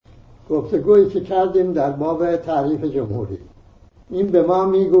گفتگویی که کردیم در باب تعریف جمهوری، این به ما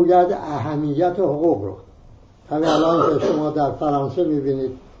میگوید اهمیت حقوق رو. همین الان که شما در فرانسه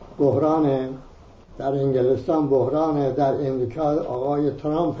میبینید بحرانه، در انگلستان بحرانه، در امریکا آقای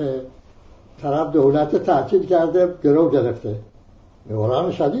ترامپ طرف دولت تعطیل کرده، گرو گرفته،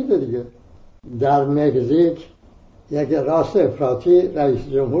 بحران شدیده دیگه. در مکزیک یک راست افراطی رئیس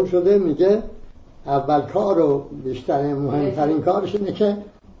جمهور شده، میگه اول کار و بیشتر مهمترین کارش اینه که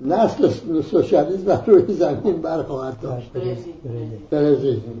نسل سوسیالیسم روی زمین برخواهد داشت.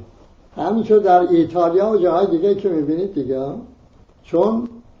 برزیل. همینطور در ایتالیا و جاهای دیگه که میبینید دیگه، چون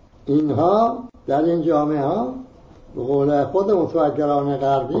اینها در این جامعه ها به قول خود متفکران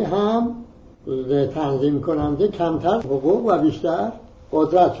غربی هم تنظیم کننده کمتر حقوق و بیشتر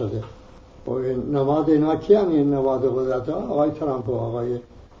قدرت شده. و نماد اینا کی هم این نماد قدرت ها؟ آقای ترامپ و آقای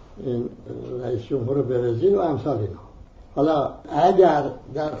رئیس جمهور برزیل و امثال اینا. حالا اگر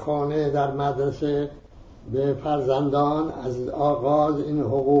در خانه در مدرسه به فرزندان از آغاز این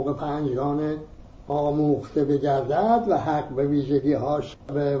حقوق پنجگانه آموخته بگردد و حق به ویژگی هاش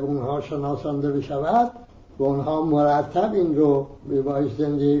به اونها شناسانده بشود و اونها مرتب این رو به باعث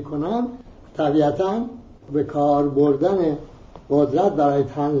زندگی کنن، طبیعتاً به کار بردن قدرت برای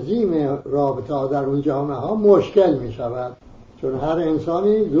تنظیم رابطه ها در اون جامعه ها مشکل می شود، چون هر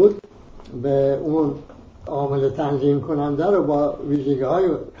انسانی زود به اون عامل تنظیم کننده رو با ویژگی های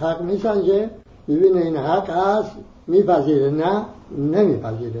حق می سنجه، ببینه این حق هست میپذیره، نه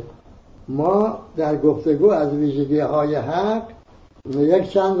نمیپذیره. ما در گفتگو از ویژگی های حق یک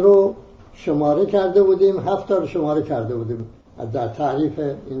چند رو شماره کرده بودیم، 7 تا رو شماره کرده بودیم در تعریف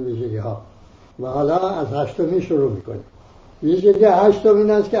این ویژگی ها و حالا از 8می شروع میکنیم. ویژگی 8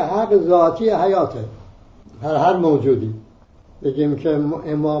 این است که حق ذاتی حیاته، هر موجودی. بگیم که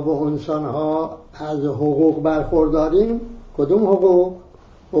ما با انسان ها از حقوق برخورداریم. کدوم حقوق؟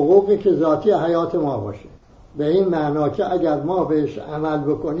 حقوقی که ذاتی حیات ما باشه، به این معنا که اگر ما بهش عمل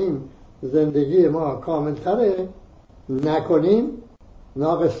بکنیم زندگی ما کاملتره، نکنیم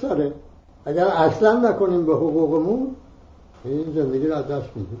ناقصتره. اگر اصلا نکنیم به حقوقمون این زندگی را دست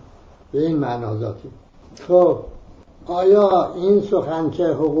میدیم، به این معنا ذاتی. خب آیا این سخن که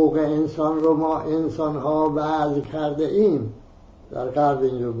حقوق انسان رو ما انسان ها وضع کرده ایم، در غرب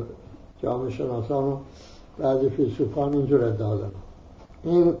اینجور جامعه شناسان و بعضی فیلسوفان اینجور ادعا دارن،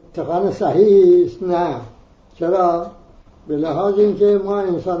 این سخن صحیح است؟ نه. چرا؟ به لحاظ اینکه ما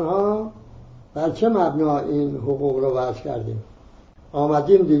انسان ها بر چه مبنا این حقوق رو وضع کردیم؟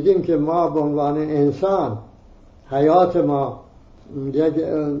 آمدیم دیدیم که ما به عنوان انسان حیات ما یک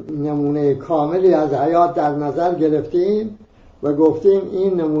نمونه کاملی از حیات در نظر گرفتیم و گفتیم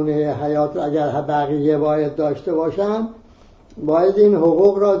این نمونه حیات اگر بقیه باید داشته باشن، باید این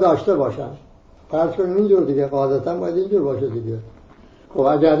حقوق را داشته باشن. فرض کنیم اینجور دیگه، قاعدتا باید اینجور باشه دیگه. خب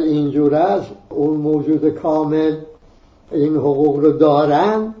اگر اینجور است، اون موجود کامل این حقوق رو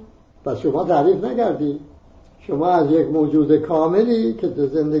دارن، پس شما تعریف نکردی. شما از یک موجود کاملی که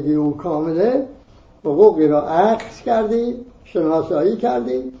زندگی او کامله حقوقی را اخذ کردی، شناسایی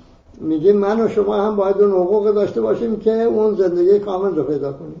کردی، میگیم من و شما هم باید اون حقوق داشته باشیم که اون زندگی کامل رو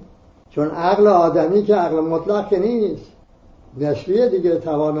پیدا کنیم. چون عقل آدمی که عقل مطلق که نیست، نسبیه دیگه،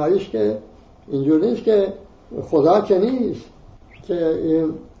 تواناییش که اینجور نیست که خدا که نیست که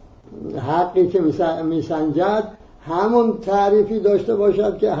این حقی که میسنجد همون تعریفی داشته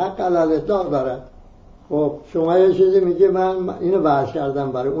باشد که حق علی اطلاق دارد. خب شما یه چیزی میگه من اینو بحث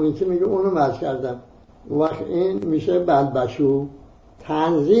کردم، برای اون یکی میگه اونو بحث کردم، وقت این میشه بلبشو.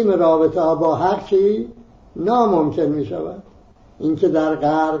 تنظیم رابطه ها با حق چی؟ ناممکن میشود. این که در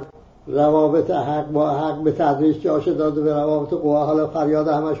غرب روابط حق با حق به تدریج جاش داده به روابط قوا، حالا فریاد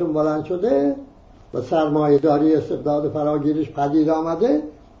همشون بلند شده و سرمایه‌داری استبداد فراگیرش پدید آمده،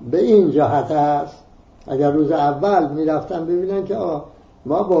 به این جهت است. اگر روز اول میرفتن ببینن که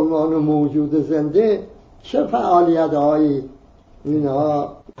ما به عنوان موجود زنده چه فعالیت‌هایی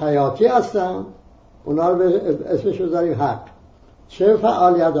اینها حیاتی هستن، اونا رو به اسمش بذاریم حق. چه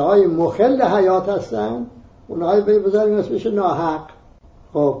فعالیت‌های مخل حیات هستن، اونا رو بذاریم اسمش ناحق.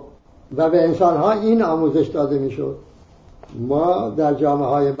 خب و به انسان‌ها این آموزش داده میشد. ما در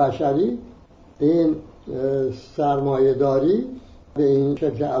جامعه‌های بشری این سرمایه‌داری به این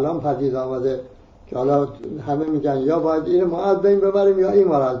شکل الان پدید آمده که حالا همه میگن یا باید این ما از بین ببریم یا این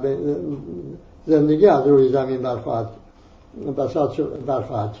ما از بین، زندگی از روی زمین برخواهد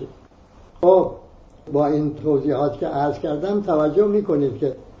شد. خب با این توضیحات که عرض کردم توجه میکنید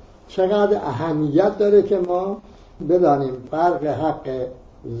که چقدر اهمیت داره که ما بدانیم فرق حق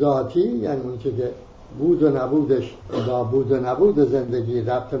ذاتی، یعنی اون که بود و نبودش با بود و نبود زندگی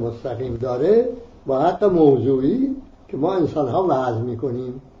ربط مستقیم داره، با حق موضوعی که ما انسان ها وضع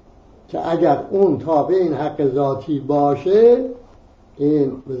میکنیم. که اگر اون تابع این حق ذاتی باشه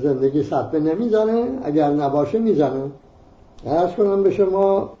این به زندگی صدمه نمیزنه، اگر نباشه میزنه. عرض کنم به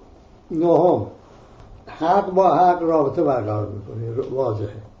شما نهم، حق با حق رابطه برقرار میکنه. واضحه.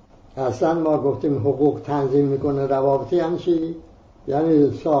 اصلا ما گفتیم حقوق تنظیم میکنه روابطی، یعنی چی؟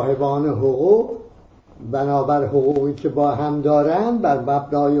 یعنی صاحبان حقوق بنابر حقوقی که با هم دارن بر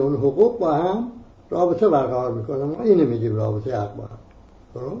مبنای اون حقوق با هم رابطه برقرار میکنه. ما اینو میگیم رابطه حق با حق.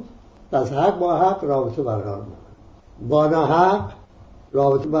 درست؟ پس حق با حق رابطه برقرار میکنه. با ناحق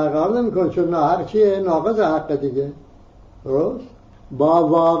رابطه برقرار نمیکنه، چون ناحق چیه؟ ناقض حق دیگه. درست؟ با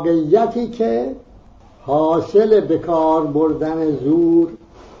واقعیتی که حاصل به کار بردن زور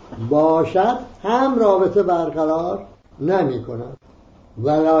باشد هم رابطه برقرار نمی کند.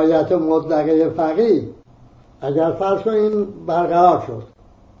 ولایت مطلقه فقیه اگر فرض کنیم برقرار شد،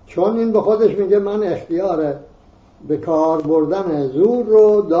 چون این به خودش میگه من اختیار به کار بردن زور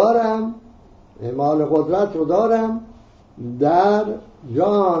رو دارم، اعمال قدرت رو دارم در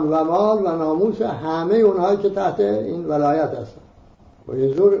جان و مال و ناموس همه اونهایی که تحت این ولایت هستن. و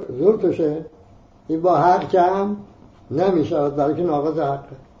این زور توشه، این با حق جمع نمیشود، برای که ناقض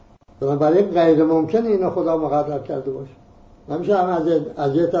حقه. برای غیر ممکن اینو خدا مقرر کرده باشه. نمیشه هم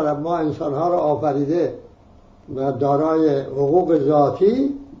از یه طرف ما انسانها رو آفریده و دارای حقوق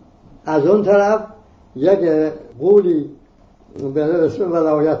ذاتی، از اون طرف یک قولی به اسم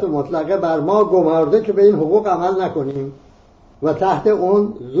ولایت مطلقه بر ما گمارده که به این حقوق عمل نکنیم و تحت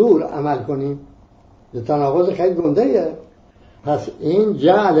اون زور عمل کنیم. یه تناقض خیلی گنده‌ایه. پس این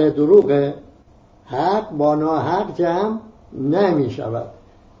جعل دروغ حق با ناحق جمع نمی شود.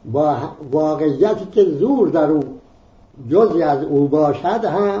 با واقعیتی که زور در او جزی از او باشد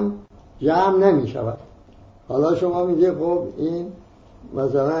هم جمع نمی شود. حالا شما میگه خب این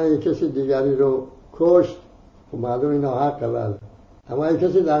مثلا یک کسی دیگری رو کشت، خب معلوم این ناحقه، بله، اما یک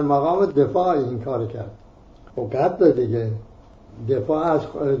کسی در مقام دفاع این کار کرد، خب قتل دیگه، دفاع از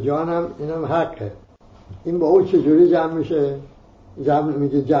جانم اینم حقه. این با او چجوری جمع میشه؟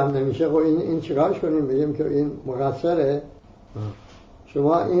 میگه جمع نمیشه. خب این چیکارش کنیم؟ میگیم که این مقصره.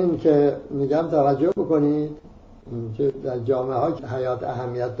 شما این که میگم توجه بکنید، که در جامعه ها حیات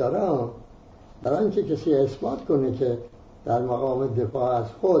اهمیت داره، برای اینکه کسی اثبات کنه که در مقام دفاع از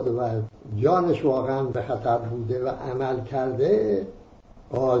خود و جانش واقعا به خطر بوده و عمل کرده،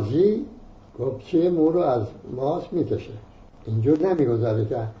 قاضی گفت مو رو از ماس میکشه. اینجور نمیگذاره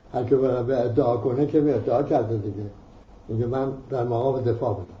که هر که به ادعا کنه که به ادعا کرده دیگه. میگه من در مقام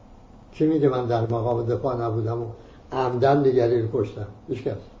دفاع بودم. کی میگه من در مقام دفاع نبودم و عمدن دیگری رو کشتم؟ هیچ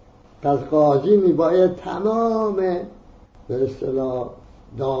کس. پس قاضی میباید تمام به اصطلاح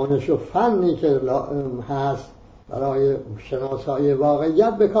دانش و فنی که هست برای شناسایی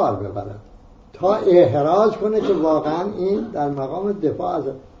واقعیت به کار ببرد تا احراز کنه که واقعا این در مقام دفاع از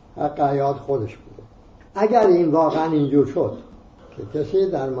حق حیات خودش بوده. اگر این واقعا اینجور شد که کسی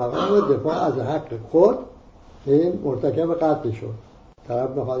در مقام دفاع از حق خود این مرتکب قتل شد، طرف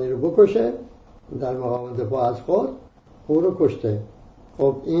میخواد رو بکشه، در مقام دفاع از خود او رو کشته،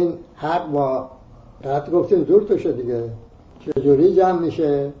 خب این حق با قتل گفتیم زور توشه دیگه، چجوری جمع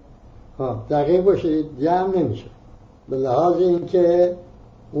میشه؟ دقیق باشید، جمع نمیشه. به لحاظ اینکه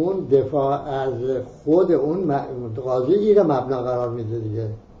اون دفاع از خود اون قاضی این مبنا قرار میده دیگه،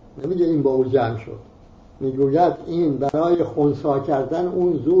 نمیگه این با او جمع شد، میگوید این برای خنثی کردن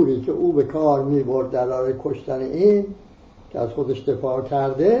اون زوری که او به کار میبرد در برای کشتن این که از خودش دفاع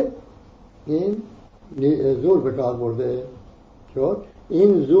کرده، این زور به کار برده شد.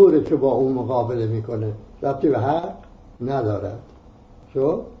 این زوری که با اون مقابله میکنه ربطی به حق ندارد.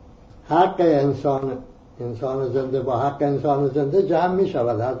 شد حق انسان زنده با حق انسان زنده جمع می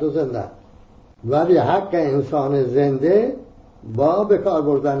شود، هر دو زنده، ولی حق انسان زنده با به کار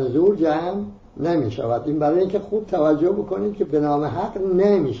بردن زور جمع نمی شود. این برای اینکه خوب توجه بکنید که به نام حق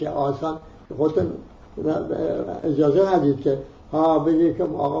نمیشه آسان خودتون اجازه ندید که بگید که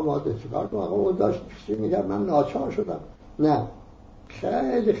آقا ما چیکار کنم، آقا اون داشت میگه من ناچار شدم. نه،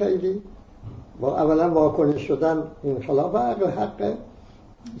 خیلی خیلی اولا واکنش شدن این خلاف حقه.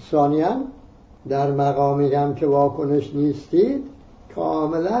 ثانیاً در مقامی هم که واکنش نیستید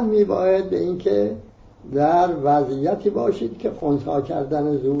کاملا میباید به این که در وضعیتی باشید که خنثی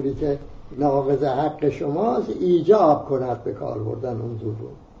کردن زوری که ناقض حق شماست ایجاب کند به کار بردن اون زور رو.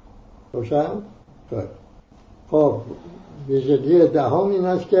 روشن؟ خب ویژگی دهم این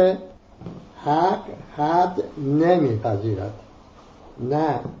است که حق حد نمیپذیرد.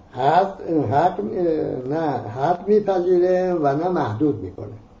 نه حد میپذیره و نه محدود میکنه.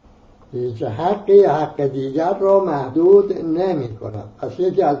 هیچ حقی حق دیگر را محدود نمی کند. پس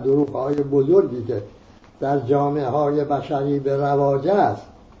یکی از دروغ‌های بزرگی که در جامعه های بشری به رواج است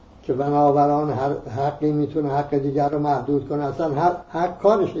که بنابراین هر حقی میتونه حق دیگر رو محدود کنه. اصلا حق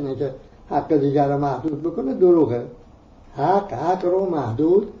کارش اینه که حق دیگر رو محدود بکنه، دروغه. حق رو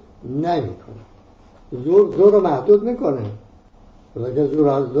محدود نمیکنه. زور رو محدود میکنه. اگه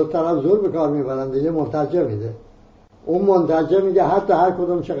دو طرف زور به کار میبرن دیگه منتجه میده. اون منتجه میگه حتی هر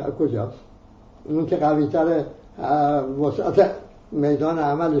کدوم کجاست. اون که قوی تره وسعت میدان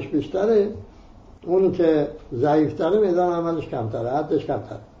عملش بیشتره، اون که ضعیفتره میدان عملش کمتره، حدش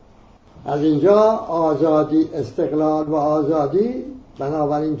کمتره. از اینجا آزادی، استقلال و آزادی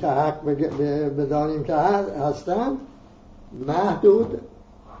بنابراین که حق بدانیم که هستند محدود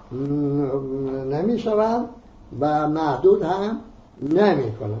نمی شوند و محدود هم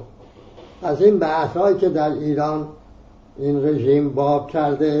نمی کنند. از این بحث هایی که در ایران این رژیم باب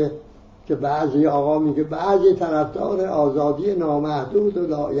کرده که بعضی آقا میگه بعضی طرفدار آزادی نامحدود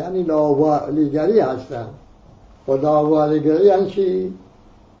و یعنی لاوالیگری هستن. و لاوالیگری یعنی چی؟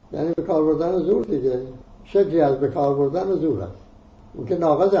 یعنی به کار بردن زور دیگه، شکلی از به کار بردن زور است. اون که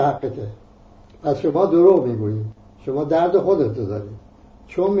ناقض حقته. پس شما دروغ میگویی، شما درد خودت داری.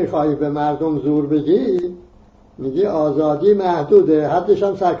 چون میخوایی به مردم زور بگی میگی آزادی محدوده، حدش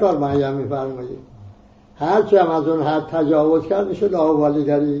هم سرکار معین میفرمایی. هرچی هم از اون حد تجاوز کرد میشه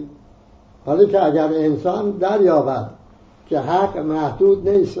لاوالیگری. حالا که اگر انسان دریابد که حق محدود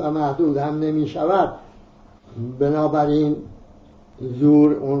نیست و محدود هم نمیشود، بنابراین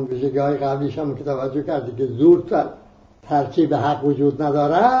زور، اون ویژگی‌های قبلیش هم که توجه کردی که زور ترکیب حق وجود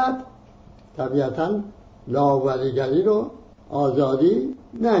ندارد، طبیعتاً لاوالیگری رو آزادی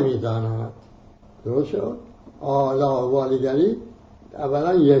نمیداند. درست شد؟ لاوالیگری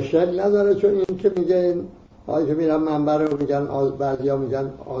اولا یک شکل نداره، چون این که میگه هایی که میرن منبر رو میگن بعضیا میگن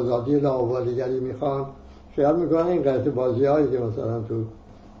آزادی لاوالیگری میخوان، خیال میکنن این قطع بازی هایی که مثلا تو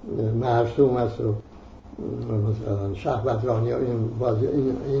مرسوم است و مثلا شهبترانی این بازی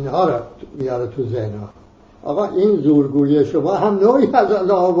اینها رو میاره تو ذهنها. آقا این زورگویی شما هم نوعی از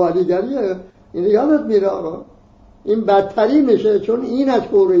لاوالیگریه. این یادت میره آقا، این بدتری میشه، چون این از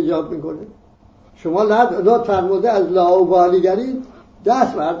کور ایجاد میکنه. شما لا فرموده از لاوالیگری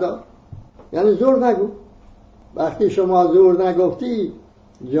دست بردار، یعنی زور نگو. وقتی شما زور نگفتی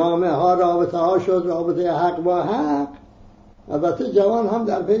جامعه ها رابطه ها شد رابطه حق با حق. البته جوان هم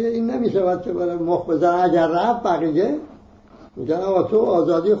در پی این نمیشود که برای مخ بزن. اگر رفت بقیه میگن آقا تو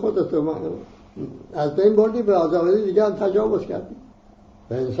آزادی خودتو از بین بردی، به آزادی دیگه هم تجاوز کردی.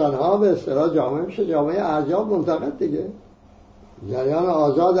 و انسان ها به اصطلاح جامعه میشه جامعه ارزیاب منتقد دیگه. جریان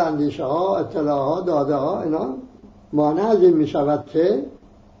آزاد اندیشه ها، اطلاع ها، داده ها، اینا مانع از این میشود که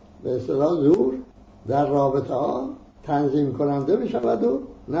به اصطلاح زور در رابطه ها تنظیم کننده بشود و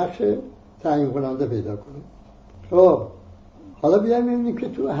نقش تعیین کننده پیدا کنه. خب حالا بیایم ببینیم که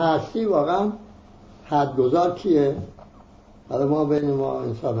تو هستی واقعا حدگذار کیه؟ حالا ما بین ما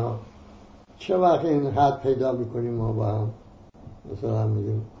انسان ها چه وقت این حد پیدا میکنیم؟ ما با هم مثلا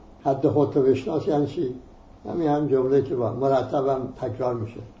میگیم حد خودتو بشناس یعنی چی؟ هم جمله که با مرتب هم تکرار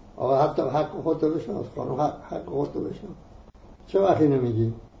میشه. آقا حتی حق خودتو بشناس، خانم حق خودتو بشناس. چه وقت اینو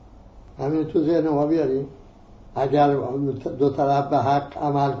میگی؟ همین تو ذهن ما بیاریم. اگر دو طرف به حق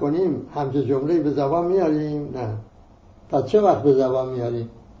عمل کنیم همچه جمله به زبان میاریم؟ نه. پس چه وقت به زبان میاریم؟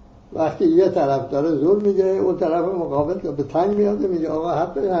 وقتی یه طرف داره زور میگه، اون طرف مقابل به تنگ میاده میگه آقا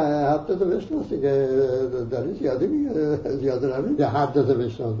حدتو بشناسی که داری زیاده میگه، زیاده نمیگه حدتو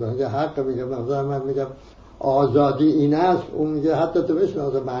بشناس. یه حق میگه، مثلا من میگم آزادی این است، اون میگه حدتو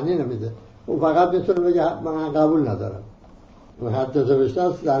بشناس، معنی نمیده. اون فقط میتونه بگه من قبول ندارم. اون حدتو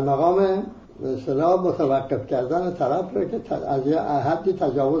بشناس در مقام به اصطلاح متوقف کردن طرف رو که از یه حدی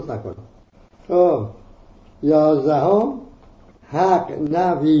تجاوز نکنه. خب 11 حق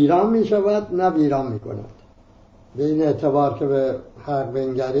نه ویران می شود نه ویران می کند. به این اعتبار که به حق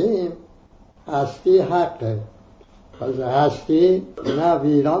بنگریم، هستی حقه. پس هستی نه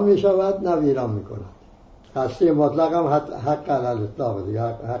ویران می شود نه ویران می کند. هستی مطلق هم حق علی اطلاق دیگه،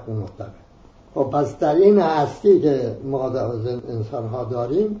 حق مطلقه. خب پس در این هستی که ما انسان ها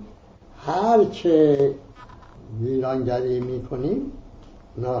داریم، هر چه ویرانگری می کنیم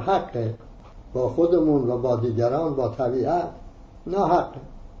ناحقه، با خودمون و با دیگران، با طبیعت ناحقه.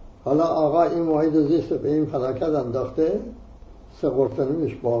 حالا آقا این محیط زیست به این فلاکت انداخته، 3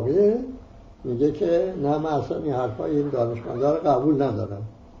 قرطنیش باقیه، میگه که نه من اصلا این حرفای این دانشمندا رو قبول ندارم،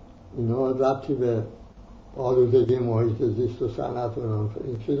 اینا ربطی به آلودگی محیط زیست و صنعت و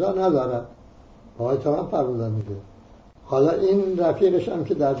این چیزا نداره. آقای ترامپ فرمودن میگه. حالا این رفیقش هم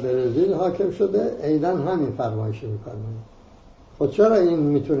که در برزیل حاکم شده عیناً همین فرمایش میکنه. خب چرا این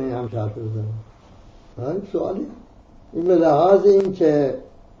میتونه این هم حرف بزنه؟ این سوالی. این به لحاظ این که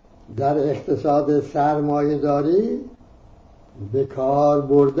در اقتصاد سرمایه داری به کار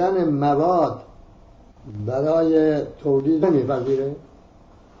بردن مواد برای تولید نمیپذیره.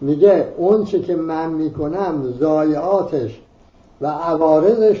 میگه اون چه که من میکنم ضایعاتش و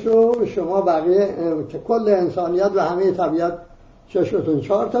عوارضش رو شما بقیه که کل انسانیت و همه طبیعت چشمتون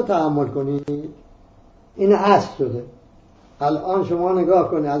 4 تا تحمل کنید. این اصل شده. الان شما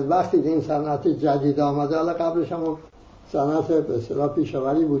نگاه کنید از وقتی که این صنعت جدید آمده، حالا قبلش هم صنعت به اصطلاح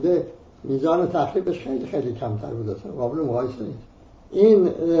پیشاوری بوده، میزان تخریبش خیلی خیلی کمتر بوده، قابل مقایسه نیست. این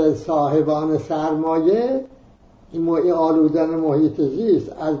صاحبان سرمایه این آلودن محیط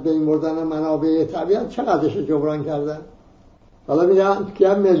زیست، از بین بردن منابع طبیعت چقدرش جبران کردن؟ حالا میگن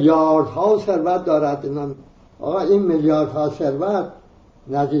که میلیاردها ثروت دارد. آقا این میلیاردها ثروت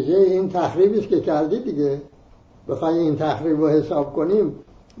نتیجه این تخریبی است که کردی دیگه. بخوای این تخریب رو حساب کنیم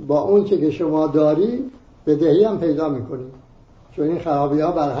با اون چه که شما داری بدهی هم پیدا میکنیم، چون این خرابی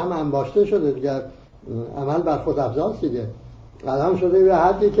ها بر هم انباشته شده دیگه، عمل بر خود افزاست دیگه. الان شده به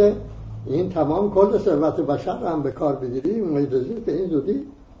حدی که این تمام کل ثروت بشر هم به کار بگیری محیط زیست به این زودی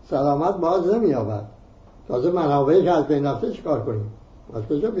سلامت باز نمی‌یابد. تازه منابعی که از بین رفته چیکار کنیم؟ از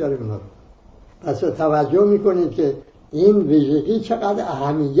کجا بیاریم اونا رو؟ پس توجه میکنید که این ویژگی چقدر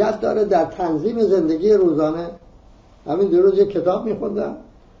اهمیت داره در تنظیم زندگی روزانه. همین دیروز یک کتاب میخوندم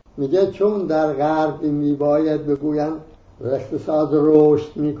میگه چون در غرب میباید بگوین اقتصاد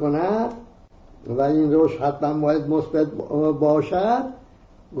رشد میکند و این رشد حتما باید مثبت باشد،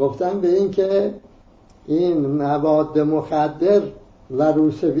 گفتن به این که این مواد مخدر و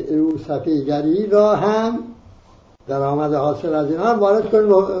روسفیگری را هم درآمد حاصل از اینها وارد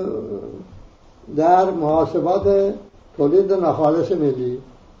کنیم در محاسبات تولید ناخالص ملی.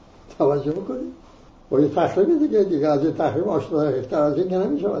 توجه کنید و یه تخریب دیگه از این تخریب آشتر از این که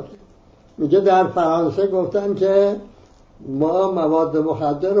نمیشود. میگه در فرانسه گفتن که ما مواد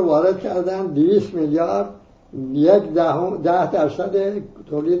مخدر رو وارد کردن 200 میلیارد 10%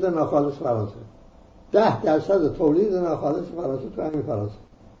 تولید ناخالص فرانسه. 10% تولید ناخالص فرانسه تو همین فرانسه.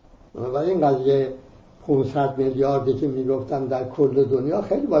 و این قضیه 500 میلیاردی که میگفتن در کل دنیا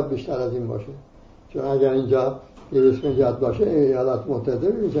خیلی باید بیشتر از این باشه، چون اگر اینجا 200 میلیارد باشه ایالات متحده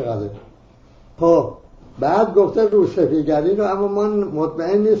ببین چقدره. خب بعد گفته روسفیگری رو، اما ما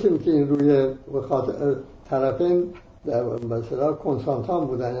مطمئن نیستیم که این روی طرفین مثلا کنسانتان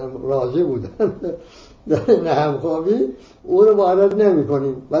بودن، راضی بودن در این همخوابی، او رو وارد نمی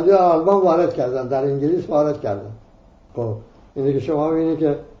کنیم. ولی آلمان وارد کردن، در انگلیس وارد کردن. خب اینه که شما ببینید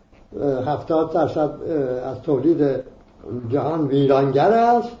که 70% از تولید جهان ویرانگر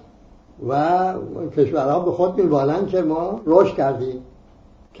است و کشورها به خود می‌بالند که ما رشد کردیم،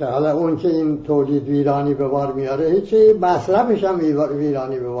 که حالا اون که این تولید ویرانی به بار میاره هیچی، مصرفش هم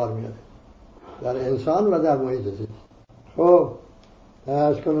ویرانی به بار میاره در انسان و در محیط زیست. خب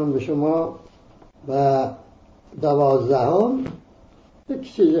عرض کنم به شما و 12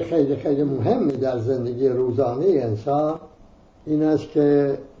 یک چیز خیلی خیلی مهمی در زندگی روزانه انسان این است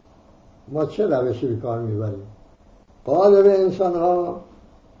که ما چه روشی به کار میبریم. غالب انسان ها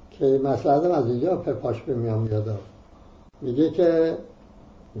که مثلا از اینجا پاش به میام یادا میگه که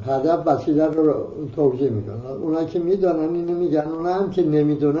هدف وسیله رو توجیه میکنن. اونا که میدونن اینو میگن، اونا هم که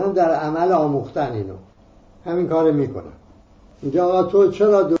نمیدونن در عمل آموختن اینو همین کار میکنن. میگه آقا تو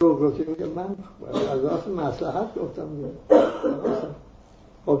چرا دروغ گفتی؟ میگه من از واسه مصلحت گفتم.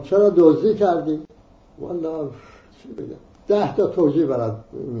 خب چرا دزدی کردی؟ والا چی بگم 10 تا توجیه برات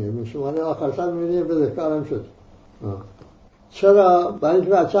میگم، شما آخر سر میبینی بدهکارم شد. چرا؟ برای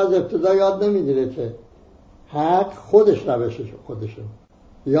اینکه بچه از ابتدا یاد نمیگیره که حق خودش روشه،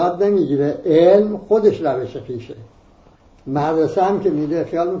 یاد نمیگیره علم خودش روش خیشه. مدرسه هم که میده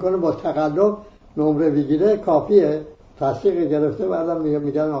خیال میکنه با تقلب نمره بگیره کافیه، تصدیق گرفته بعدم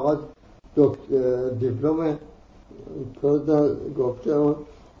میگن آقا دیپلم گفته و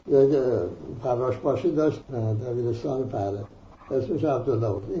فراش باشی داشت دبیرستان پهلوی، اسمش عبدالله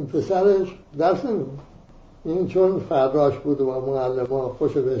بود. این پسرش درس نمی‌خوند، این چون فراش بود و معلم‌ها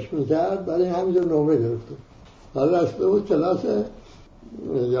خوشو بهش میکرد برای همینجور نمره گرفته. حالا رسته بود کلاس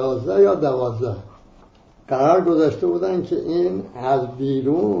 11 یا 12 قرار گذاشته بودن که این از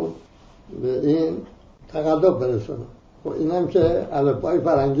بیرون به این تقلب برسونه. و اینم که الفبای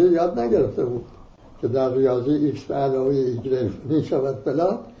فرنگی یاد نگرفته بود که در ریاضی ایکس به علاوه ایگرف میشود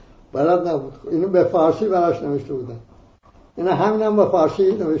فلان بلد نبود. اینو به فارسی براش نوشته بودن، اینا همینم به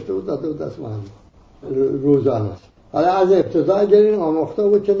فارسی نوشته بود داده بود دست معلم روزانه. حالا از ابتدا اگر این آموخته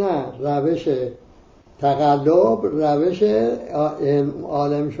بود که نه روش تقلب روش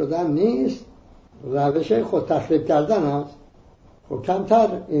عالم شدن نیست، روش خود تخریب کردن است، خب کمتر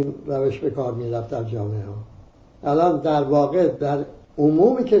این روش به کار می رفت در جامعه ها. الان در واقع در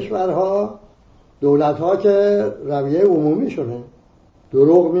عموم کشورها دولت ها که رویه عمومی شونه،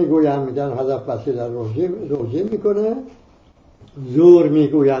 دروغ میگوین میگن هدف وسیله رو توجیه میکنه، زور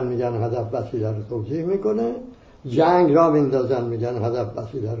میگوین میگن هدف وسیله رو توجیه میکنه، جنگ را میندازن میگن هدف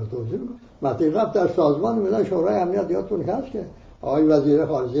وسیله رو توجیه میکنه. وقتی رفت در سازمان ملل شورای امنیت یادتون هست که آقای وزیر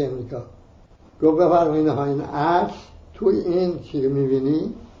خارجه امریکا گفت بفرمایید این عکس توی این چیزی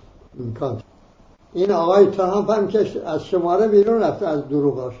میبینی این آقای ترامپ هم که از شماره بیرون رفته از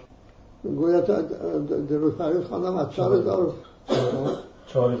دروغاش، گویا تا روز پریز خواندم از 4000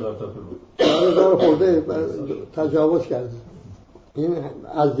 تا بود 4000 خورده تجاوز کرده. این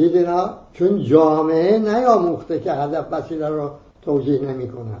از دید اینا چون جامعه نیاموخته که هدف وسیله رو توجیه نمی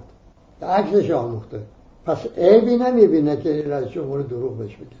کند، عکسش آموخته، پس عیبی نمیبینه که رئیس جمهور دروغ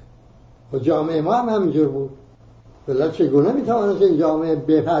بهش بگه. و جامعه ما هم همینجور بود. بلا چگونه میتواند این جامعه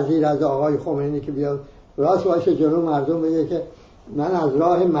بپذیر از آقای خمینی که بیاد راست باشه جلو مردم بگه که من از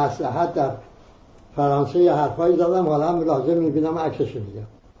راه مصلحت در فرانسه یه حرفایی زدم حالا هم لازم میبینم عکسش میگم،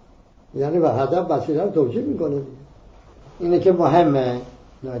 یعنی به هدف وسیله رو توجیه میکنه دیگه. اینه که مهمه،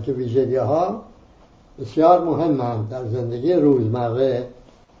 نه که ویژگی ها بسیار مهمه در زندگی روزمره.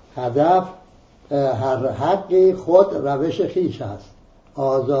 هدف هر حقی خود روش خیش است،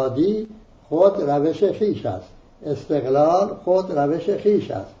 آزادی خود روش خیش است، استقلال خود روش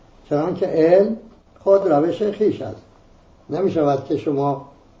خیش است، چنانکه علم خود روش خیش است. نمی شود که شما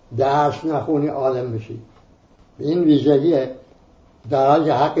درس نخونی عالم بشی. این ویژگیه، در حالی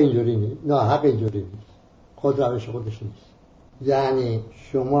که حق اینجوری نیست، نه حق اینجوری نیست، خود روش خودش نیست. یعنی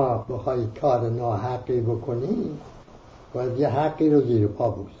شما بخوای کار ناحقی بکنی باید یه حقی رو زیر پا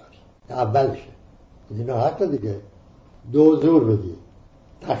بگذاری، اولشه این ناحق دیگه، دو زور بدی،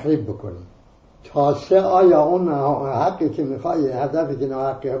 تخریب بکنی، تا سه آیا اون حقی که میخوای، هدفی که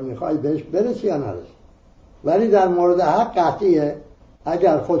ناحقی میخوای بهش برسی یا نرسی. ولی در مورد حق قطعیه،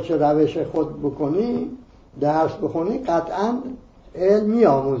 اگر خودش روش خود بکنی، درس بخونی، قطعا علم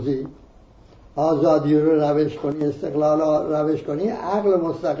آموزی، آزادی رو روش کنی، استقلال رو روش کنی، عقل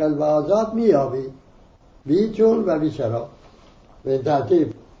مستقل و آزاد میابی، بی چون و بی چرا. به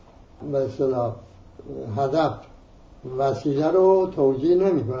ترتیب به اصطلاح هدف وسیله رو توجیه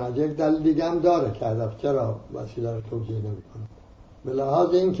نمی کنند. یک دلیل دیگه هم داره که هدف چرا وسیله رو توجیه نمی کنند. به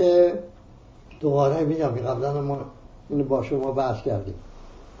لحاظ این که دوباره میگم قبلا ما اینو با شما بحث کردیم،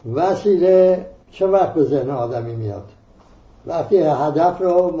 وسیله چه وقت به ذهن آدمی میاد؟ وقتی هدف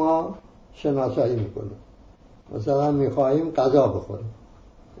رو ما شناسایی میکنیم. مثلا میخواهیم غذا بخوریم،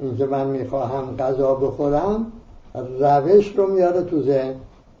 این که من میخواهم غذا بخورم روش رو میاره تو ذهن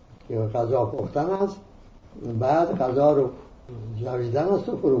که غذا پختن است، بعد غذا رو جویدن است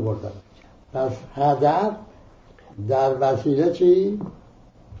و فرو بردن. پس هدف در وسیله چی؟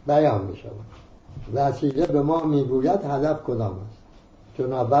 بیان می شود. وسیله به ما میگوید هدف کدام است،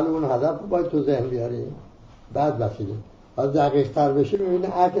 چون اول اون هدف رو باید تو ذهن بیاریم، بعد وسیله. از دقیق تر بشه میبینه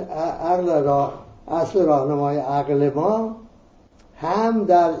اصل راهنمای عقل ما هم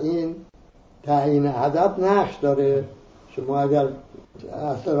در این تعیین هدف نقش داره. شما اگر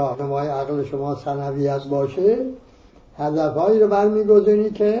اصل راهنمای عقل شما ثانویت باشه، هدفهایی رو برمیگزینی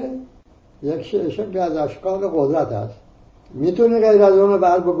که یک شکل از اشکال قدرت است. میتونی غیر از اون رو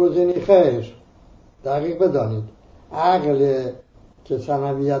برگزینی؟ خیر، دقیق بدانید. عقل که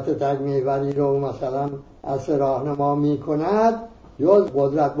ثانویت تجمیع‌وری رو مثلا اصل راهنما میکند جز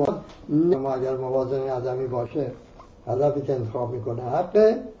قدرت ما اگر موازنه عدمی باشه، هدفی که انتخاب میکنه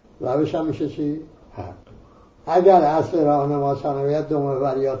حقه، روش هم میشه چی؟ حق. اگر اصل راهنما ثانویت دو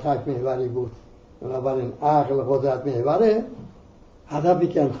محوری یا تک محوری بود، بنابراین عقل قدرت محوره، هدفی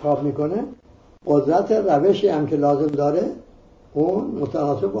که انتخاب میکنه قدرت روشی هم که لازم داره اون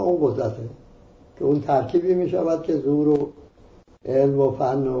متناسب با اون قدرته که اون ترکیبی میشود که زور و علم و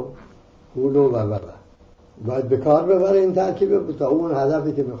فن و پول و باید به کار ببره این ترکیب تا اون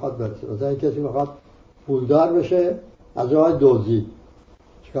هدفی که میخواد برسه. مثلا کسی میخواد پولدار بشه از راه دزدی،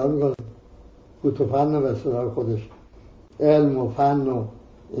 چیکار میکنه؟ پول و فن به اصطلاح خودش، علم و فن و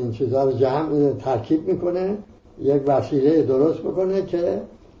این چیزا رو جمع ترکیب میکنه، یک وسیله درست میکنه که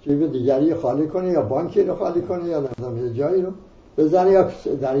جیب دیگری خالی کنه یا بانکی رو خالی کنه یا نظام جایی رو بزنه یا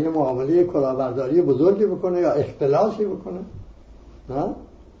در این معامله کلاهبرداری بزرگی بکنه یا اختلاسی بکنه و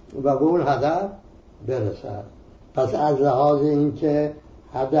به اون هدف برسد. پس از لحاظ این که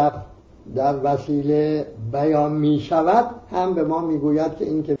هدف در وسیله بیان می شود، هم به ما میگوید که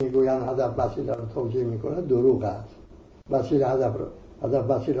این که میگویند هدف وسیله رو توجیه میکنه دروغ است. هدف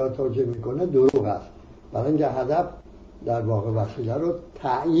وسیله رو توجیه میکنه دروغ است، برای اینکه هدف در واقع وسیله رو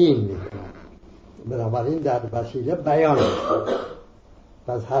تعیین میکنه، بنابراین در وسیله بیان میشه.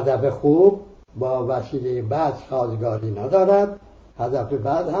 پس هدف خوب با وسیله بعد سازگاری ندارد، هدف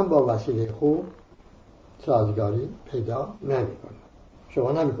بعد هم با وسیله خوب سازگاری پیدا نمیکنه.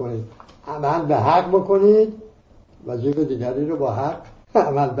 شما نمیکنید عمل به حق بکنید و جیب دیگری رو با حق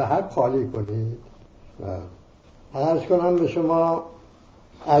عمل به حق خالی کنید. عرض کنم به شما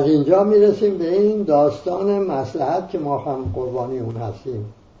از اینجا میرسیم به این داستان مصلحت که ما هم قربانی اون هستیم،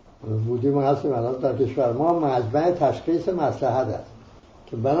 بودیم و هستیم. الان در کشور ما مجمع تشخیص مصلحت است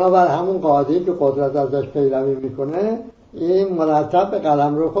که بنابر همون قاعده‌ای که قدرت ازش پیروی میکنه این مرتب به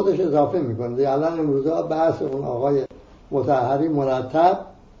قلمرو خودش اضافه میکنه. الان امروزا بحث اون آقای مطهری مرتب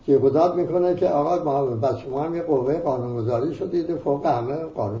جهودات میکنه که آقا بس شما هم یه قوه قانونگذاری شدید و فوق همه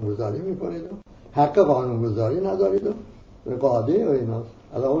قانونگذاری میکنید و حق قانونگذاری ندارید و قاعده و ایناست.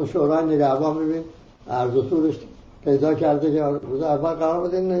 الان اون شورای نگهبان میبین عرض و طولش پیدا کرده که روز اول قرار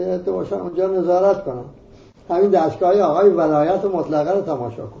بود این هیئت باشن اونجا نظارت کنن. همین دستگاه آقای ولایت مطلقه رو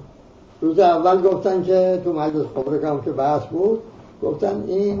تماشا کن. روز اول گفتن که تو مجلس خبرگان که بحث بود گفتن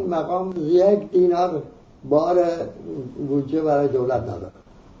این مقام 1 دینار بار بودجه برای دولت نداره.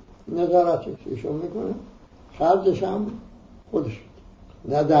 نظارتش ایشون میکنه، خرجش هم خودش،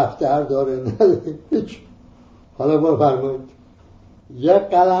 نه دفتر داره نه هیچ. حالا بفرمایید 1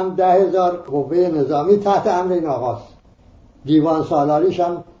 قلم 10,000 قوه نظامی تحت امر این آقاست. دیوان سالاریش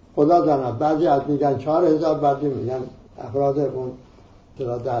هم خدا داند، بعضی از میگن 4,000، بعضی میگن افراد اون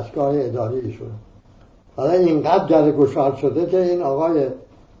دستگاه اداری ایشون. حالا اینقدر جل گشاد شده که این آقای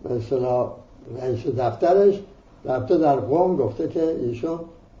مثلا رئیس دفترش رفته در قم گفته که ایشون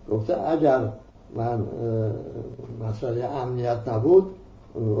گفته اگر من مسئله امنیت نبود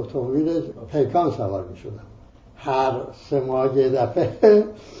اتومبیل پیکان سوار می شدم. هر 3 ماه یه دفعه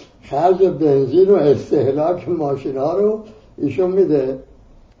خرج بنزین و استهلاک ماشین ها رو ایشون میده.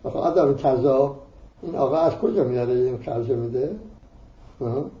 آدم کذاب. این آقا از کجا میاره این خرج میده؟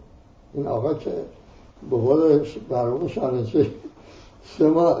 این آقا که به قولش برامون شانشه 3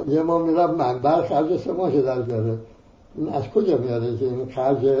 ماه یه ماه میرم منبر خرج 3 ماه در بیاره. این از کجا میاره که این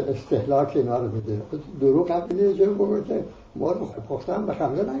خرج استهلاک اینا رو میده؟ دروغ هم میده جایی بگو که ما رو پختن به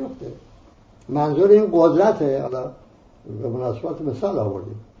خنده نیفته. منظور این قدرته. حالا به مناسبت مثال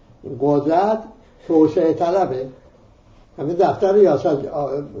آوردیم. این قدرت توسعه طلبه. همین دفتر ریاست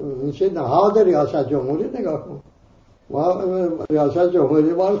میشه نهاد ریاست جمهوری نگاه کن. ما ریاست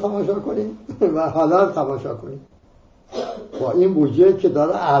جمهوری ما رو تماشا کنیم و حالا رو تماشا کنیم با این بودجه که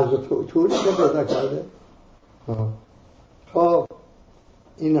داره عرض و طولی که پیدا کرده. خب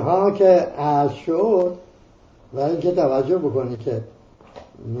اینها که عرض شد و اینکه توجه بکنی که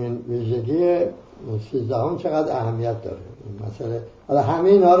ویژگی 13 چقدر اهمیت داره این مسئله. حالا همه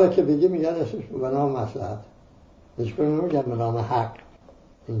اینا رو که بگی میگن اسمش به نام مصلحت، هیچ نمیگن به نام حق.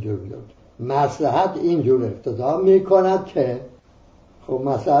 اینجور بیاد مصلحت اینجور اقتضا میکند که خب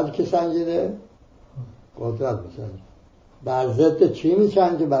مصلحت که سنجیده قدرت میسنجه، بر ضد چی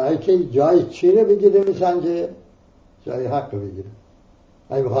میسنجه؟ برای که جای چی رو بگیره میسنجه؟ جای حق رو بگیره.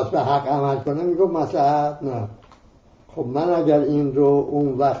 اگه بخواست به حق عمل کنه میگه مصلحت نه. خب من اگر این رو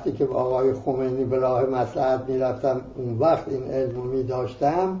اون وقتی که آقای خمینی به راه مصلحت میرفتم اون وقت این علم رو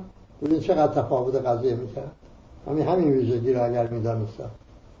میداشتم ببین چقدر تفاوت قضیه میکرد. همین ویژگی رو اگر میدانستم.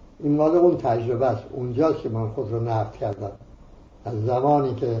 این مال اون تجربه است. اونجاست که من خود رو نقد کردم. از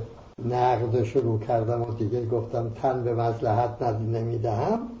زمانی که نقد شروع کردم و دیگه گفتم تن به مصلحت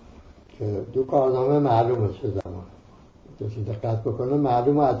نمیدهم که دو کارنامه معلومه چه زمان کسی دقت بکنه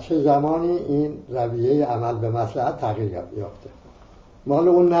معلومه از چه زمانی این رویه عمل به مصلحت تغییر یافته. مال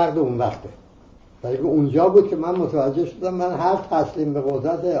اون نقد اون وقته. ولی اونجا بود که من متوجه شدم من هر تسلیم به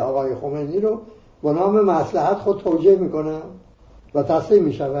قدرت آقای خمینی رو با نام مصلحت خود توجیه میکنم و تسلیم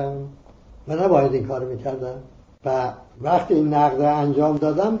میشم و نباید این کار میکردم. و وقتی این نقد انجام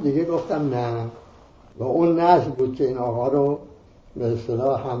دادم دیگه گفتم نه. و اون نسل بود که این آقا رو به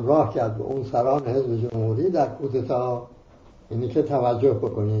اصطلاح همراه کرد به اون سران حزب جمهوری در کودتا. اینی که توجه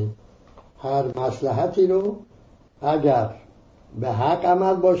بکنید هر مصلحتی رو اگر به حق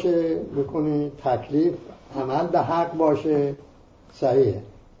عمل باشه بکنید، تکلیف عمل به حق باشه صحیحه.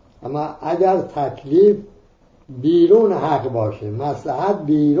 اما اگر تکلیف بیرون حق باشه، مصلحت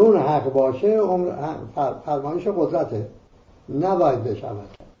بیرون حق باشه، فرمایش قدرته، نباید بهش عمل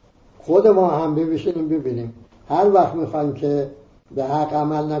کرد. خود ما هم ببینیم هر وقت میخوایم که به حق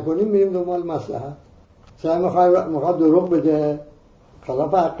عمل نکنیم میریم دنبال مصلحت. سعی میخواد دروغ بده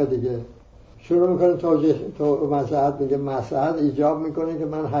خلاف حق دیگه، شروع میکنه تو مصلحت میگه مصلحت ایجاب میکنه که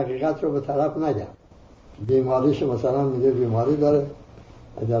من حقیقت رو به طرف نگم. بیماریش مثلا میگه بیماری داره،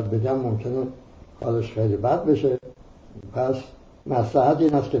 اگر بگم ممکنه حالش خیلی بد بشه، پس مصلحت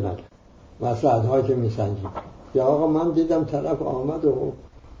این است که نگم. مصلحت هایی که میسنجیم یا آقا من دیدم طرف آمد و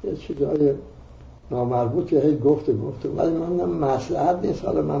یه چیزای نامربوطی هی گفت ولی من مصلحت نیست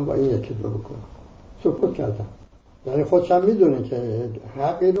حالا من با این یکی دو بکنم. سکوت کردن. یعنی خودش هم میدونه که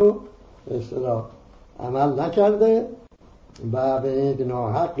حقی رو به اصطلاح عمل نکرده و به این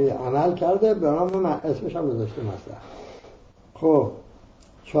ناحقی عمل کرده، به نام اسمش هم گذاشته مصلحت. خب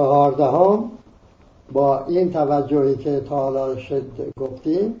 14 با این توجهی که تا حالا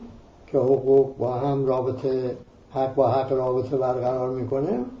گفتیم که حقوق با هم رابطه، حق با حق رابطه برقرار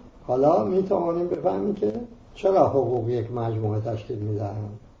میکنه، حالا میتوانیم بفهمیم که چرا حقوق یک مجموعه تشکیل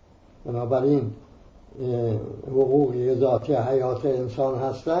میدهند. بنابراین حقوقی ذاتی حیات انسان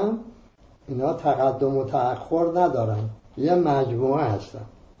هستن، اینا تقدم و تأخر ندارن، یه مجموعه هستن.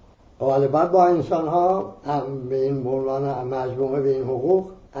 غالبا با انسان ها به این مولانا مجموعه به این حقوق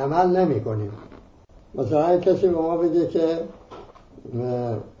عمل نمی کنیم. مثلا کسی به ما بگه که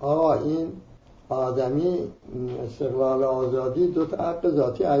آقا این آدمی استقلال آزادی 2 تا حق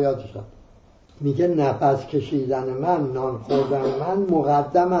ذاتی حیاتش هست، میگه نفس کشیدن من، نان خوردن من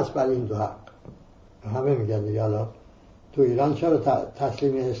مقدم است بر این 2 حق. همه میگن دیگه. حالا تو ایران چرا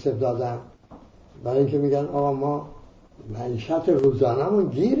تسلیم استبدادن؟ برای اینکه میگن آقا ما معیشت روزانمون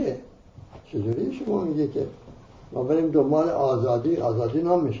گیره. چجوری شما میگه که ما بریم دنبال آزادی؟ آزادی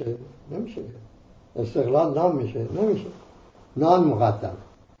نام میشه؟ نمیشه. استقلال نام میشه؟ نمیشه. نان مقدم.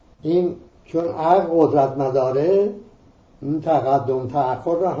 این چون عقل قدرت نداره، این تقدم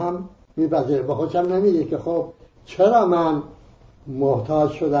تأخر رو هم میپذیره. به خودش هم نمیگه که خب چرا من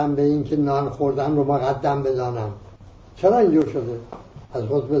محتاج شدم به این که نان خوردن رو مقدم بدانم؟ چرا اینجور شده؟ از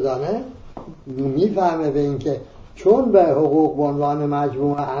خود بدانه میفهمه به این که چون به حقوق به عنوان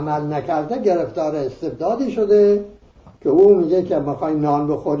مجموعه عمل نکرده گرفتار استبدادی شده که او میگه که میخوای نان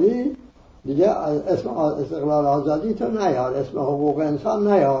بخوری دیگه اسم استقلال آزادی تو نیار، اسم حقوق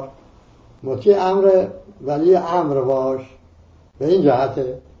انسان نیار، مطیع امر ولی امر باش. به این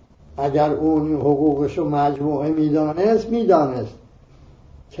جهته اگر اون حقوقشو مجموعه میدانست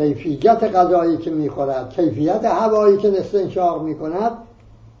کیفیت غذایی که میخورد، کیفیت هوایی که استنشاق میکند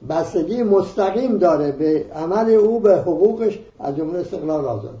بستگی مستقیم داره به عمل او به حقوقش، از جمله استقلال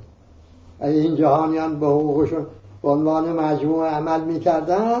آزادی. اگه این جهانیان به حقوقشون به عنوان مجموعه عمل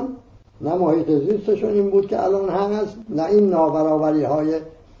میکردن، نه محیط زیستشون این بود که الان هم هست، نه این نابرابری های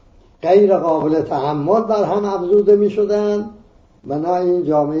غیر قابل تحمل بر هم افزوده میشدن، و نه این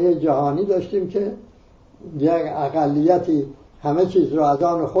جامعه جهانی داشتیم که یک اقلیتی همه چیز رو از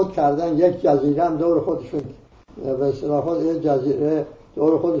آن خود کردن، یک جزیره هم دور خودشون به اصطلاح خود یک جزیره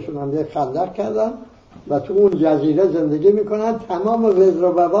دور خودشون هم یک خندق کردن و تو اون جزیره زندگی میکنن. تمام وزر و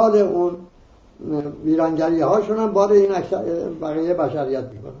وبال اون ویرانگری هاشون هم بار این بقیه بشریت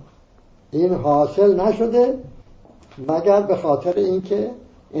میکنن. این حاصل نشده مگر به خاطر اینکه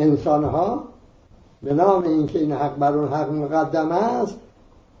انسان ها به نام اینکه این حق بر اون حق مقدم است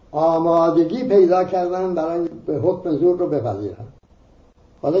آمادگی پیدا کردن برای به حکم زور رو بپذیرن.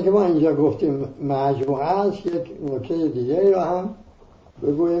 حالا که ما اینجا گفتیم مجموعه است، یک نکته دیگه رو هم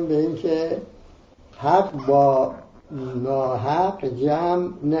بگوییم به این که حق با ناحق جمع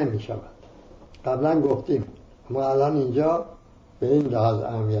نمی شود. قبلا گفتیم، ما الان اینجا به این لحاظ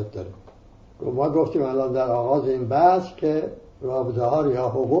اهمیت داریم. ما گفتیم الان در آغاز این بحث که رابطه ها یا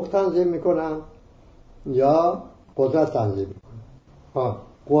حقوق تنظیم میکنن یا قدرت تنظیم میکنن.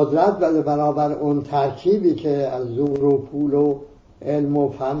 قدرت برابر اون ترکیبی که از زور و پول و علم و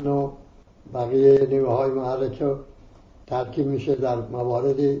فن و بقیه نیروهای های محرکه ترکیب میشه در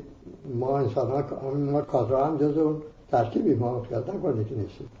مواردی ما انسان ها، ما کادرها هم جز اون ترکیبی ما خیال نکنید که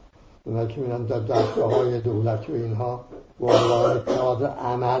نیستیم. اونا که میرن در دستگاه های دولت و اینها با عنوان کادر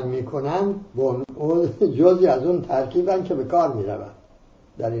عمل میکنن، جزی از اون ترکیبن که به کار میرون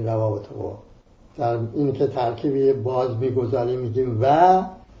در این روابط قوا. در این که ترکیبی باز میگذاریم میگیم و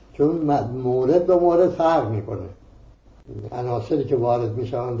چون مورد به مورد فرق میکنه، عناصری که وارد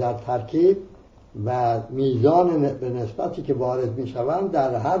میشوند در ترکیب و میزان به نسبتی که وارد میشوند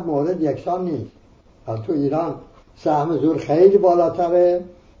در هر مورد یکسان نیست. تو ایران سهم زور خیلی بالاتره،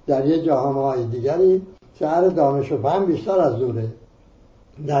 در یه جامعه دیگری سهم دانش و فهم بیشتر از زوره.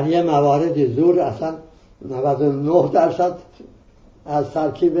 در یه مواردی زور اصلا 99% از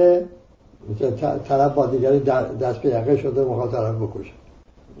ترکیب طرف با دیگری دست به یقه شده میخواد طرف بکشه.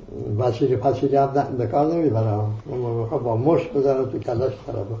 وسیله پسیلی هم به کار نمیبرم، میخواد با مشت بزنه تو کلاش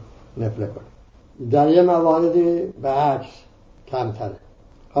طرف نفله کنه. در یه مواردی به عکس کمتره.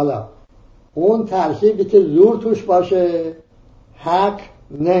 حالا اون ترکیبی که زور توش باشه حق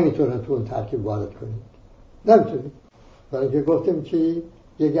نمیتونه تو اون ترکیب وارد کنید، نمیتونید. برای که گفتیم که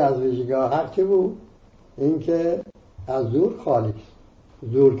یکی از ویژگی حق چه بود؟ این که از زور خالی است.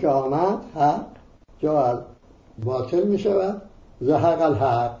 زور که آمد حق جا باطل می شود، زهق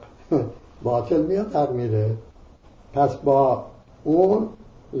الحق باطل میاد حق میره. پس با اون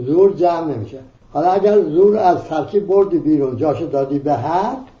زور جمع نمیشه. حالا اگر زور از ترکیب بردی بیرون جاشو دادی به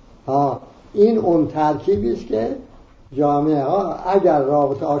حق، این اون ترکیبی است که جامعه ها اگر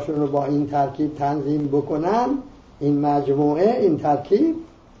رابطه هاشون رو با این ترکیب تنظیم بکنن، این مجموعه، این ترکیب،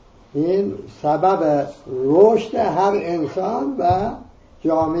 این سبب رشد هر انسان و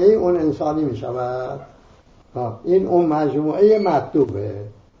جامعه اون انسانی می شود. این اون مجموعه مطلوبه.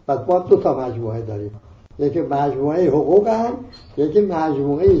 پس ما دو تا مجموعه داریم، یکی مجموعه حقوق هم، یکی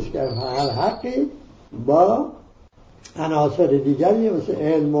مجموعه است که هر حقی با عناصر دیگری مثل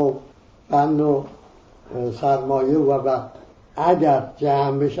علم و فن و سرمایه و اگر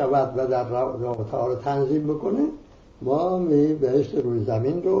جمع بشود و در رابطه ها رو تنظیم بکنه، ما بهشت روی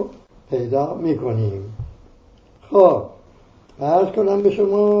زمین رو پیدا میکنیم. خب عرض کنم به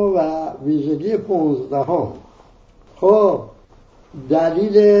شما و ویژگی 15. خب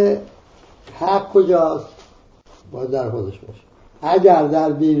دلیل حق کجاست؟ باید در خودش باشه. اگر در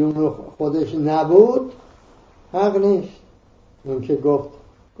بیرون خودش نبود حق نیست. اون که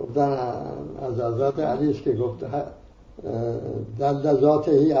گفتن از حضرت علی است که گفت دل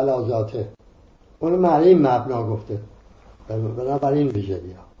ذاته علی ذاته، اون معنی مبنا گفته، بنابراین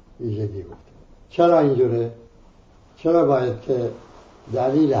ویژگی گفته. چرا اینجوره؟ چرا باید که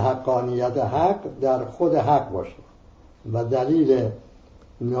دلیل حقانیت حق در خود حق باشه و دلیل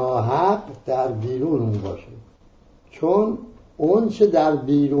ناحق در بیرون اون باشه؟ چون اون چه در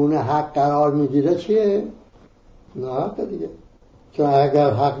بیرون حق قرار میگیره چیه؟ ناحق دیگه. چون اگر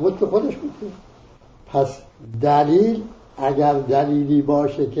حق بود که خودش بود. پس دلیل اگر دلیلی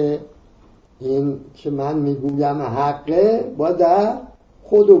باشه که این که من میگویم حقه، باید در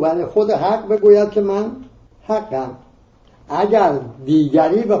خود حق بگوید که من حقم. اگر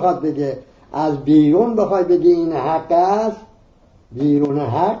دیگری بخواد بگه، از بیرون بخواد بگه این حق است، بیرون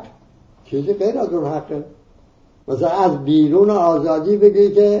حق چیزی غیر از اون حقه. مثلا از بیرون آزادی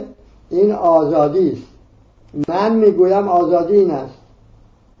بگی که این آزادی است، من میگویم آزادی این است.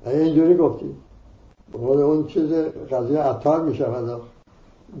 اینجوری گفتی بقول اون چیز قضیه عطار میشود.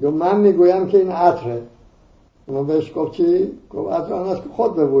 من میگویم که این عطره، اون بهش گفت چی؟ گفت عطر آن است که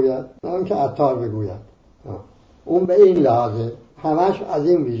خود بگوید، نه اون که عطار بگوید. اون به این لحاظه همش از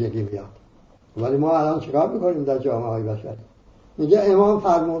این ویژگی میاد. ولی ما الان چیکار میکنیم در جامعه های بشری؟ میگه امام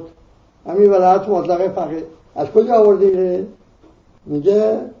فرمود همین ولایت مطلقه فقیه. از کجا آوردی؟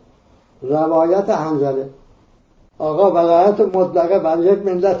 میگه روایت حنظله. آقا ولایت مطلقه برای یک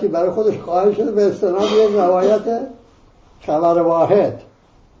ملتی برای خودش قائل شده به استناد یک روایت خبر واحد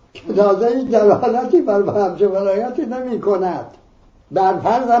که تازه دلالتی بر همچه ولایتی نمی کند، بر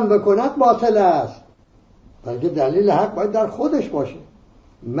فرضم بکند باطل است. بلکه دلیل حق باید در خودش باشه.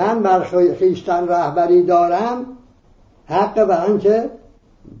 من بر خویشتن رهبری دارم، حق برای که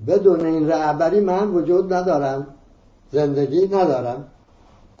بدون این رهبری من وجود ندارم، زندگی ندارم.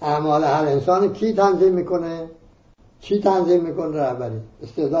 اعمال هر انسان کی تنظیم میکنه؟ چی تنظیم میکنه؟ رهبری،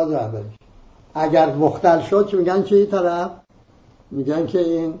 استعداد رهبری. اگر مختل شد چی میگن؟ چی طرف؟ میگن که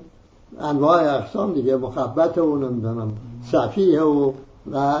این انواع اقسام دیگه، مخبط و نمیدونم صفیه و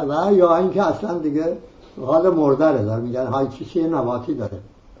یا این که اصلا دیگه حال مردره داره. میگن های چیزی نباتی داره.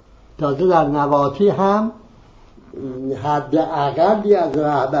 تازه در نباتی هم حد اقلی از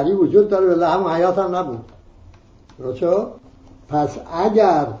رهبری وجود داره، ولی هم حیات هم نبود. روچو؟ پس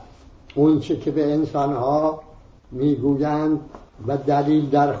اگر اون چه که به انسانها میگویند و دلیل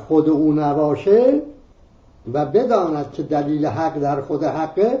در خود او نباشه و بداند که دلیل حق در خود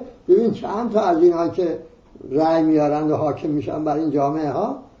حقه، ببین چند تا از اینها که رأی میارند و حاکم میشن بر این جامعه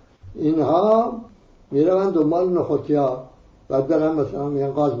ها، اینها میروند دنبال نخوتی ها و برن مثلا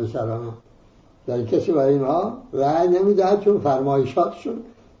میگن قاز بسرانه، در کسی برای اینها رأی نمیده چون فرمایشاتشون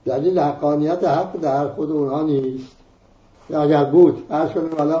دلیل حقانیت حق در خود اونها نیست. اگر بود فرض کنیم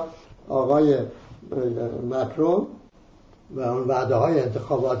حالا آقای مکرون و اون وعده های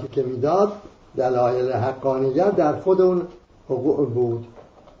انتخاباتی که میداد دلایل حقانیت در خود اون حقوق بود،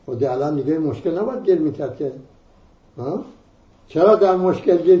 خود الان دیگه مشکل نباید گیر میکرد که. چرا در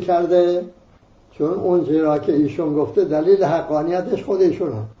مشکل گیر کرده؟ چون اون چیزی که ایشون گفته دلیل حقانیتش خود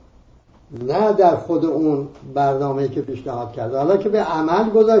ایشونه، نه در خود اون برنامه‌ای که پیشنهاد کرده. حالا که به عمل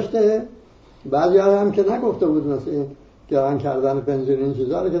گذاشته، بعضی هم که نگفته بود، مثل این گران کردن بنزین این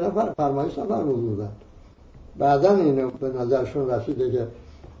چیزا رو که فرمایش نفرموده بودن. بعدن اینو به نظرشون رسیده که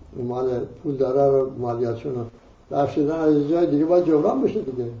مال پولدارا رو مالیاتشون رو بخشیدن، از جای دیگه باید جبران بشه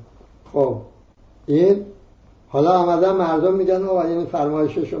دیگه. خب این حالا آمدن مردم میگن آقا این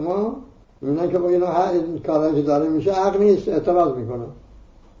فرمایش شما، میگن که با این کارایی که داره میشه حق نیست، اعتراض میکنن.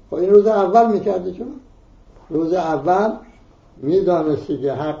 خب این روز اول میکردی، چون روز اول میدانستی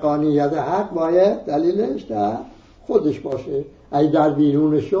که حقانیت حق باید دلیلش در خودش باشه. اگه در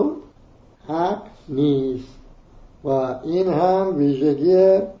بیرونش شد حق نیست. و این هم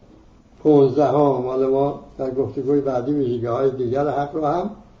ویژگی 15 حالا ما در گفتگوی بعدی ویژگی‌های دیگر حق رو هم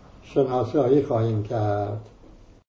شناسایی خواهیم کرد.